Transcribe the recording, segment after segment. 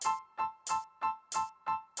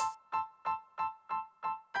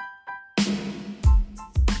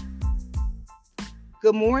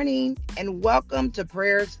Good morning and welcome to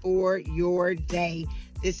Prayers for Your Day.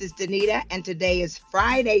 This is Danita and today is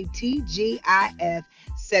Friday, TGIF,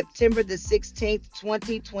 September the 16th,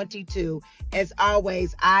 2022. As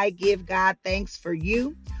always, I give God thanks for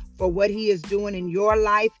you, for what He is doing in your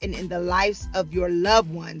life and in the lives of your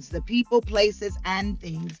loved ones, the people, places, and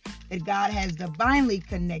things that God has divinely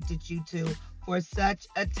connected you to for such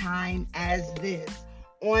a time as this.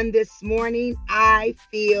 On this morning, I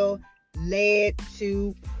feel led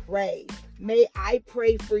to pray. May I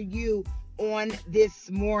pray for you on this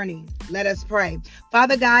morning. Let us pray.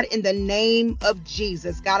 Father God, in the name of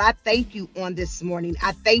Jesus, God, I thank you on this morning.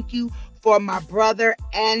 I thank you for my brother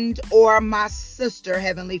and or my sister,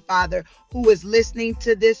 Heavenly Father, who is listening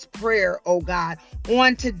to this prayer, oh God.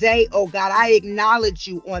 On today, oh God, I acknowledge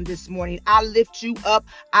you on this morning. I lift you up.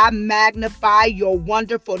 I magnify your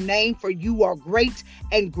wonderful name, for you are great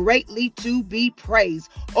and greatly to be praised.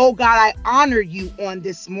 Oh God, I honor you on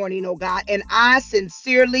this morning, oh God, and I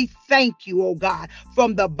sincerely thank you, oh God,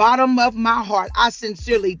 from the bottom of my heart. I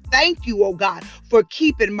sincerely thank you, oh God, for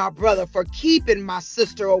keeping my brother, for keeping my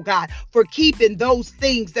sister, oh God, for keeping those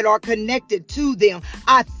things that are connected to them.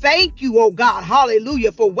 I thank you, oh God,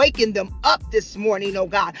 hallelujah, for waking them up this morning, oh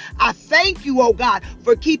God. I thank you, oh God,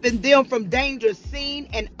 for keeping them from danger seen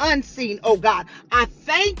and unseen, oh God. I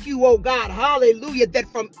thank you, oh God, hallelujah, that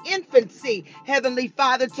from infancy, Heavenly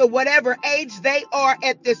Father, to whatever age they are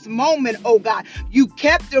at this moment, oh God, you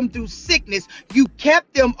kept them through sickness. You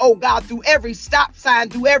kept them, oh God, through every stop sign,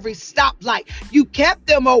 through every stoplight. You kept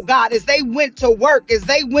them, oh God, as they went to work, as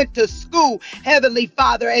they went to school, Heavenly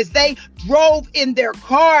Father, as they drove in their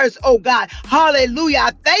cars, oh God. Hallelujah.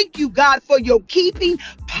 I thank you, God, for your keeping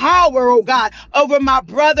power, oh God, over my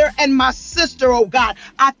brother and my sister, oh God.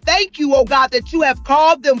 I thank you, oh God, that you have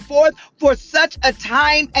called them forth for such a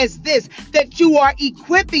time as this, that you are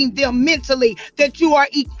equipping them mentally, that you are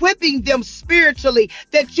equipping them spiritually,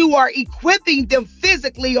 that you are equipping them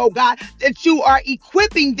physically, oh God, that you are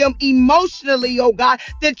equipping them emotionally, oh God,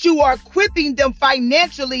 that you are equipping them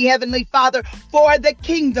financially, Heavenly Father, for the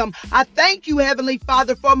kingdom. I thank you, Heavenly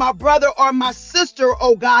Father, for my brother or my sister,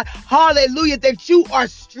 oh God, hallelujah, that you are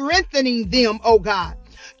strengthening them, oh God.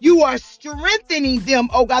 You are strengthening them,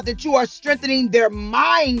 oh God, that you are strengthening their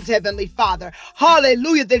minds, Heavenly Father.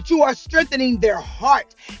 Hallelujah, that you are strengthening their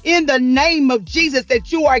heart in the name of Jesus,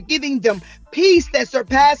 that you are giving them peace that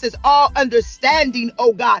surpasses all understanding,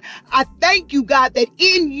 oh God. I thank you, God, that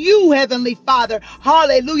in you, Heavenly Father,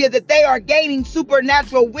 hallelujah, that they are gaining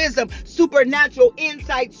supernatural wisdom, supernatural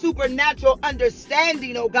insight, supernatural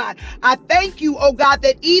understanding, oh God. I thank you, oh God,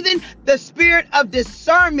 that even the spirit of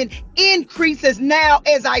discernment increases now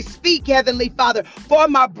as I speak, Heavenly Father, for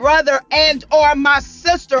my brother and or my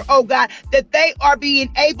sister, oh God, that they are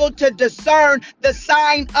being able to discern the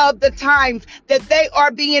sign of the times, that they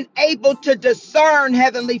are being able to discern,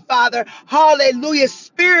 Heavenly Father, hallelujah,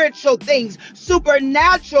 spiritual things,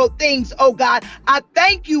 supernatural things, oh God. I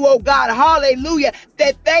thank you, oh God, hallelujah,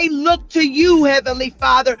 that they look to you, Heavenly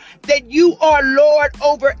Father, that you are Lord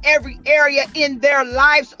over every area in their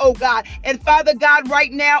lives, oh God. And Father God,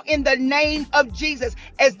 right now, in the name of Jesus,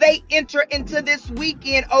 as they enter into this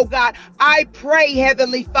weekend, oh God, I pray,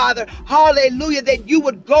 Heavenly Father, hallelujah, that you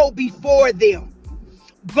would go before them.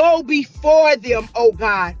 Go before them, oh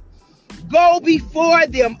God. Go before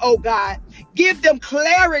them, oh God. Give them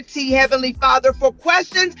clarity, Heavenly Father, for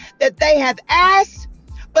questions that they have asked,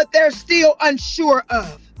 but they're still unsure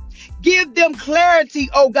of. Give them clarity,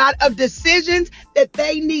 oh God, of decisions that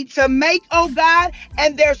they need to make, oh God,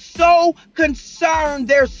 and they're so concerned,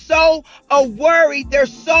 they're so worried, they're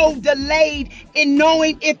so delayed in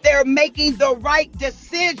knowing if they're making the right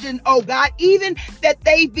decision, oh God, even that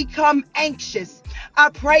they become anxious. I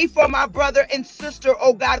pray for my brother and sister,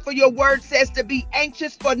 oh God, for your word says to be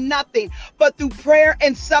anxious for nothing, but through prayer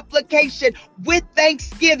and supplication with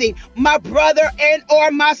thanksgiving, my brother and or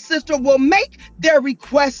my sister will make their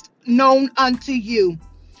request known unto you.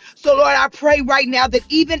 So Lord, I pray right now that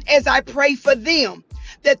even as I pray for them,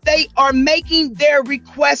 that they are making their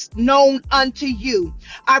request known unto you.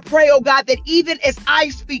 I pray, oh God, that even as I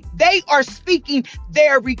speak, they are speaking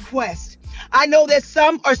their request. I know that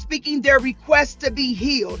some are speaking their request to be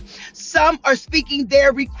healed. Some are speaking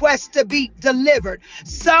their request to be delivered.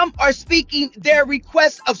 Some are speaking their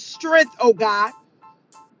request of strength, oh God.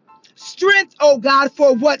 Strength, oh God,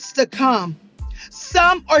 for what's to come.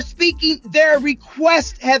 Some are speaking their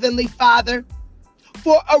request, Heavenly Father,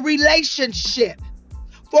 for a relationship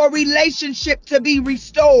to be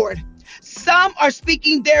restored. Some are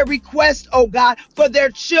speaking their request, oh God, for their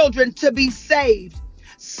children to be saved.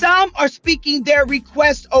 Some are speaking their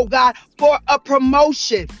request, oh God, for a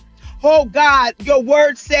promotion. Oh God, your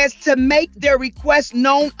word says to make their request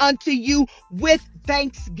known unto you with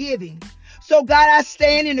thanksgiving. So God, I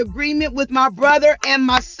stand in agreement with my brother and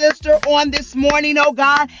my sister on this morning, oh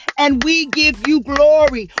God, and we give you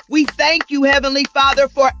glory. We thank you, Heavenly Father,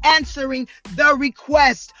 for answering the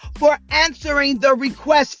request,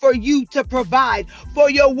 for you to provide. For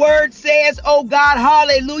your word says, oh God,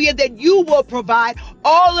 hallelujah, that you will provide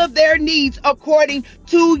all of their needs according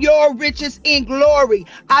to your riches in glory.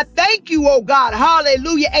 I thank you, oh God,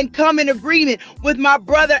 hallelujah, and come in agreement with my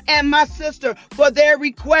brother and my sister for their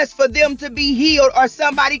request for them to be healed, or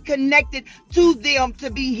somebody connected to them to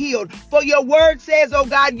be healed. For your word says, oh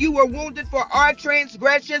God, you were wounded for our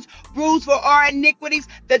transgressions, bruised for our iniquities.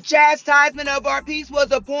 The chastisement of our peace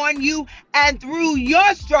was upon you, and through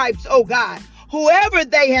your stripes, oh God, whoever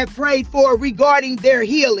they have prayed for regarding their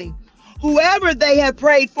healing, oh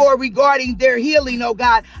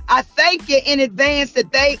God, I thank you in advance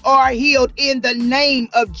that they are healed in the name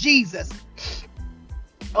of Jesus.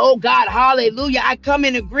 Oh God, hallelujah. I come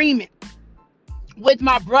in agreement with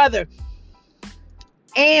my brother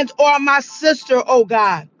and or my sister, oh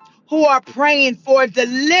God, who are praying for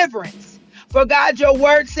deliverance. For God, your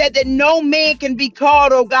word said that no man can be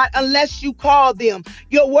called, oh God, unless you call them.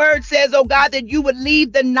 Your word says, oh God, that you would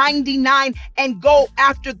leave the 99 and go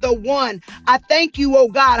after the one. I thank you, oh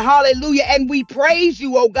God, hallelujah. And we praise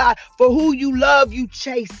you, oh God, for who you love, you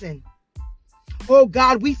chasten. Oh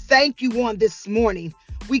God, we thank you on this morning.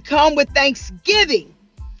 We come with thanksgiving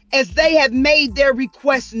as they have made their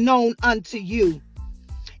requests known unto you.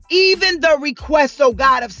 Even the requests, oh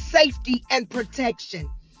God, of safety and protection.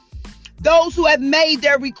 Those who have made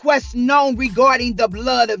their requests known regarding the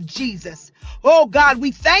blood of Jesus. Oh God,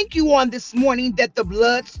 we thank you on this morning that the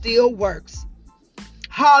blood still works.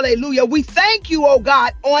 Hallelujah. We thank you, oh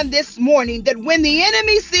God, on this morning that when the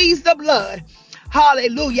enemy sees the blood,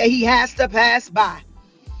 hallelujah, he has to pass by.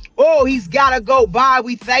 Oh, he's got to go by.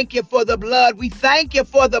 We thank you for the blood. We thank you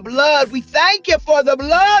for the blood. We thank you for the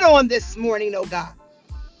blood on this morning, oh God.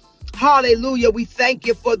 Hallelujah. We thank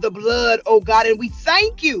you for the blood, oh God. And we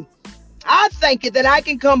thank you. I thank you that I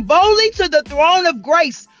can come boldly to the throne of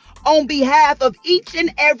grace on behalf of each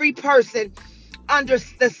and every person under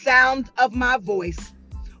the sound of my voice.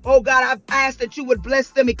 Oh God, I've asked that you would bless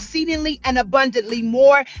them exceedingly and abundantly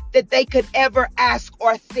more than they could ever ask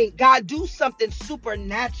or think. God, do something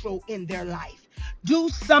supernatural in their life. Do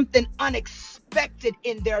something unexpected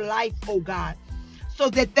in their life, oh God, so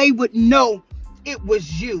that they would know it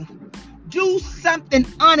was you. Do something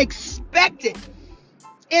unexpected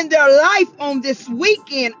in their life on this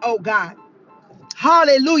weekend, oh God.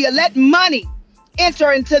 Hallelujah. Let money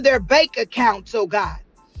enter into their bank accounts, oh God.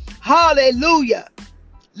 Hallelujah.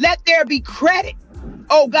 Let there be credit,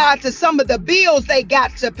 oh God, to some of the bills they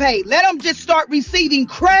got to pay. Let them just start receiving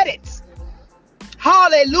credits.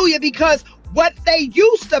 Hallelujah. Because what they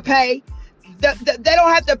used to pay, they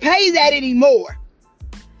don't have to pay that anymore.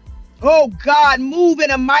 Oh God, move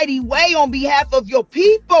in a mighty way on behalf of your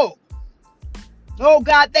people. Oh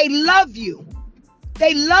God, they love you.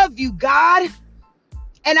 They love you, God.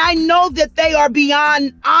 And I know that they are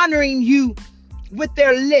beyond honoring you with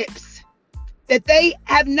their lips. That they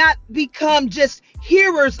have not become just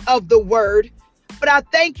hearers of the word. But I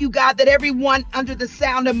thank you, God, that everyone under the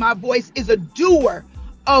sound of my voice is a doer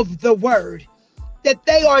of the word. That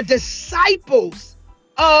they are disciples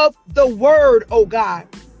of the word, oh God.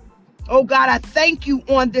 Oh God, I thank you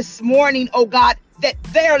on this morning, oh God, that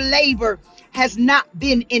their labor has not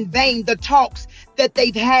been in vain. The talks that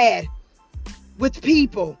they've had with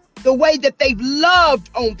people, the way that they've loved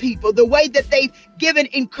on people, the way that they've given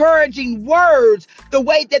encouraging words, the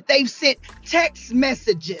way that they've sent text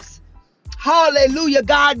messages. Hallelujah,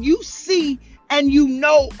 God, you see and you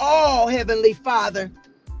know all, Heavenly Father.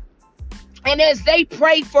 And as they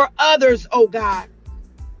pray for others, oh God,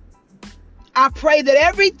 I pray that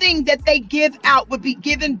everything that they give out would be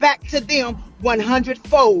given back to them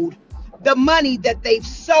 100-fold. The money that they've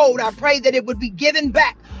sold, I pray that it would be given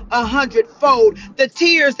back 100-fold. The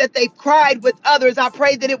tears that they've cried with others, I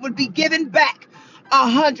pray that it would be given back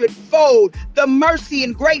 100-fold. The mercy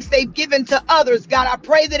and grace they've given to others, God, I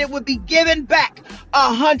pray that it would be given back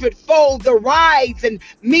 100-fold. The rides and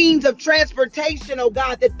means of transportation, oh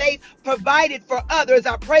God, that they've provided for others,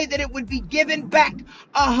 I pray that it would be given back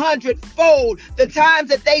 100-fold. The times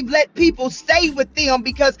that they've let people stay with them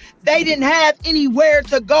because they didn't have anywhere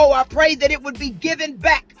to go, I pray that it would be given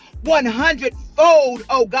back 100-fold,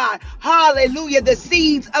 oh God. Hallelujah. The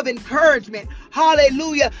seeds of encouragement.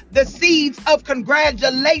 Hallelujah. The seeds of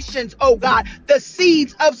congratulations, oh God. The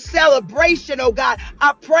seeds of celebration, oh God.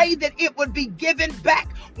 I pray that it would be given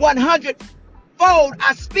back 100-fold. hundredfold.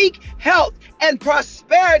 I speak health and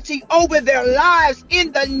prosperity over their lives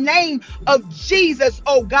in the name of Jesus,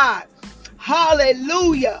 oh God.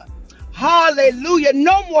 Hallelujah. Hallelujah.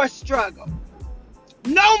 No more struggle.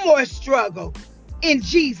 No more struggle in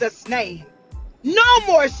Jesus' name. No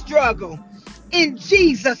more struggle in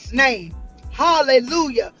Jesus' name.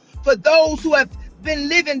 Hallelujah. For those who have been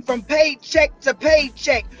living from paycheck to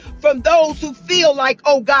paycheck, from those who feel like,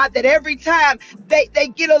 oh God, that every time they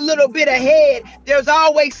get a little bit ahead, there's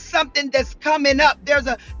always something that's coming up. There's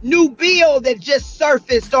a new bill that just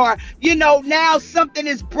surfaced, or, now something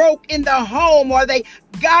is broke in the home, or they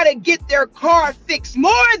got to get their car fixed.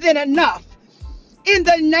 More than enough. In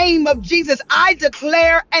the name of Jesus, I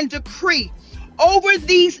declare and decree over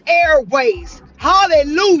these airways,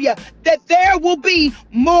 hallelujah, that there will be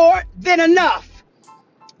more than enough.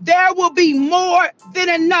 There will be more than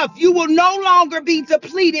enough. You will no longer be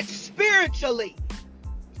depleted spiritually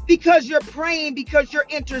because you're praying, because you're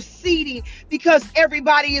interceding, because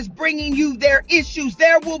everybody is bringing you their issues.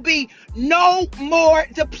 There will be no more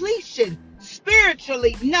depletion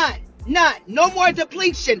spiritually. None. No more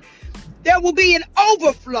depletion. There will be an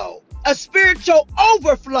overflow, a spiritual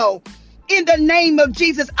overflow. In the name of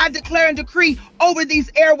Jesus, I declare and decree over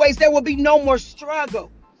these airways, there will be no more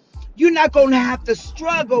struggle. You're not going to have to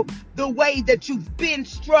struggle the way that you've been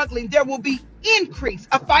struggling. There will be increase,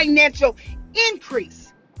 a financial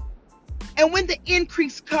increase. And when the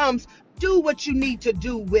increase comes, do what you need to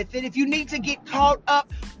do with it. If you need to get caught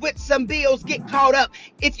up with some bills, get caught up.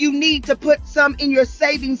 If you need to put some in your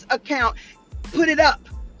savings account, put it up.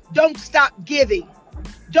 Don't stop giving.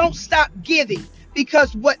 Don't stop giving,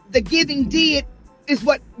 because what the giving did is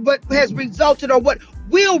what has resulted, or what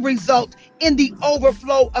will result in the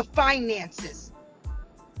overflow of finances.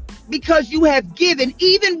 Because you have given,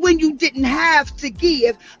 even when you didn't have to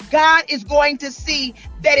give, God is going to see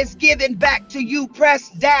that it's given back to you,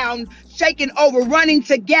 pressed down, shaken over, running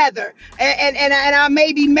together. And I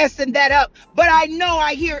may be messing that up, but I know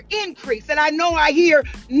I hear increase, and I know I hear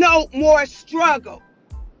no more struggle.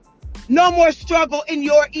 No more struggle in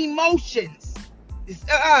your emotions.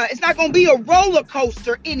 It's not going to be a roller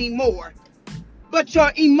coaster anymore. But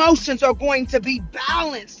your emotions are going to be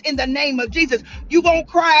balanced in the name of Jesus. You're going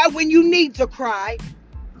to cry when you need to cry,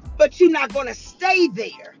 but you're not going to stay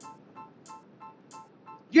there.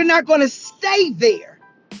 You're not going to stay there.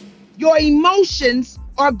 Your emotions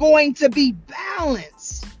are going to be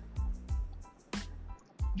balanced.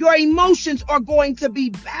 Your emotions are going to be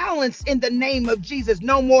balanced in the name of Jesus.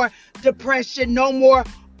 No more depression, no more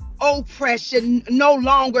oppression, no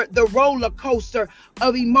longer the roller coaster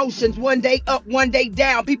of emotions. One day up, one day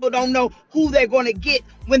down. People don't know who they're going to get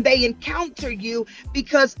when they encounter you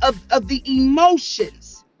because of the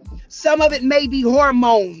emotions. Some of it may be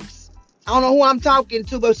hormones. I don't know who I'm talking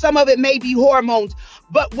to, but some of it may be hormones.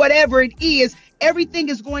 But whatever it is, everything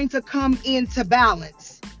is going to come into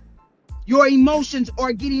balance. Your emotions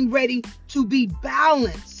are getting ready to be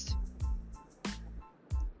balanced.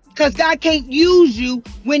 Because God can't use you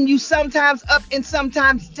when you sometimes up and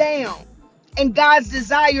sometimes down. And God's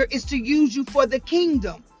desire is to use you for the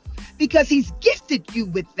kingdom, because he's gifted you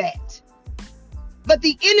with that. But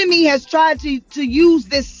the enemy has tried to use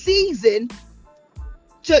this season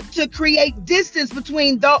to create distance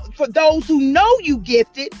between for those who know you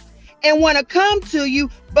gifted and want to come to you,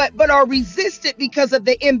 but are resistant because of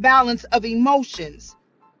the imbalance of emotions.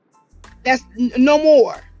 That's no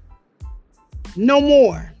more. No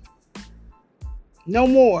more. No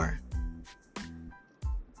more.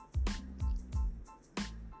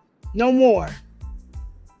 No more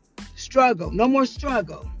struggle. No more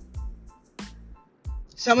struggle.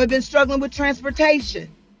 Some have been struggling with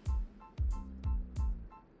transportation.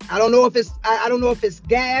 I don't know if it's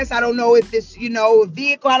gas. I don't know if it's, a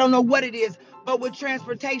vehicle. I don't know what it is. But with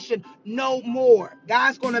transportation, no more.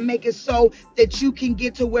 God's going to make it so that you can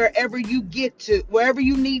get to wherever you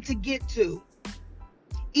need to get to.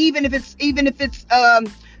 Even if it's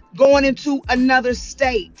going into another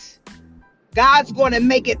state. God's going to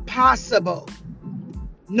make it possible.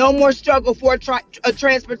 No more struggle for a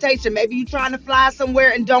transportation. Maybe you're trying to fly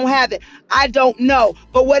somewhere and don't have it. I don't know.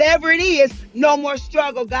 But whatever it is, no more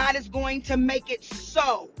struggle. God is going to make it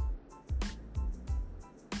so.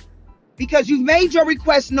 Because you've made your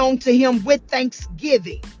request known to him with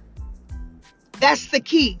thanksgiving. That's the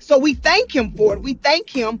key. So we thank him for it. We thank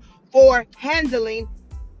him for handling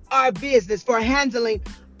our business, for handling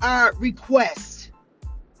our requests.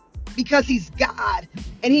 Because he's God,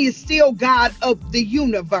 and he is still God of the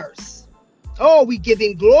universe. Oh, we give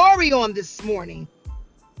him glory on this morning.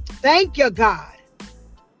 Thank you, God.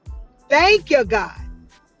 Thank you, God.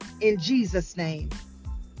 In Jesus' name,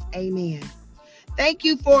 amen. Thank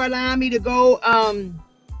you for allowing me to go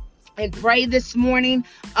and pray this morning.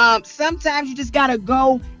 Sometimes you just got to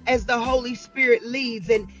go as the Holy Spirit leads.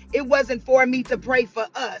 And it wasn't for me to pray for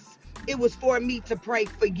us, it was for me to pray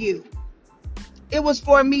for you. It was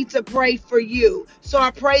for me to pray for you. So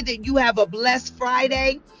I pray that you have a blessed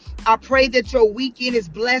Friday. I pray that your weekend is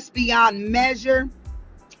blessed beyond measure.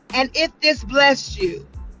 And if this blessed you,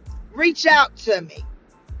 reach out to me.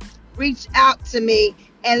 Reach out to me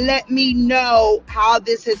and let me know how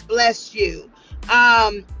this has blessed you.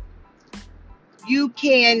 You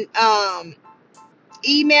can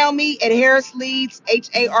email me at harrisleeds,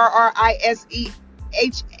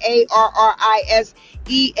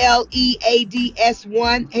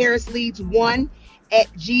 harrisleads1, harrisleads1 at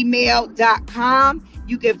gmail.com.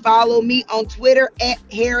 You can follow me on Twitter at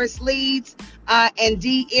harrisleads and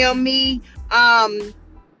DM me.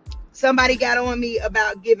 Somebody got on me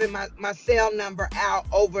about giving my cell number out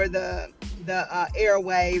over the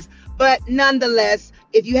airwaves. But nonetheless,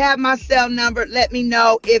 if you have my cell number, let me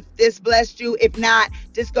know if this blessed you. If not,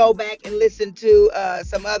 just go back and listen to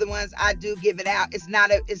some other ones. I do give it out. It's not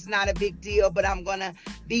a big deal, but I'm gonna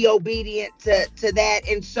be obedient to that.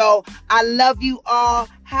 And so I love you all.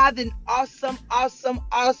 Have an awesome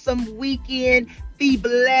weekend. Be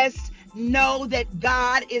blessed. Know that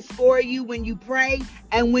God is for you when you pray,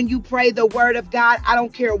 and when you pray the word of God, I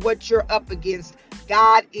don't care what you're up against.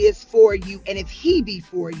 God is for you, and if he be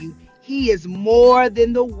for you, he is more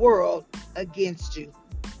than the world against you.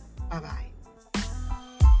 Bye-bye.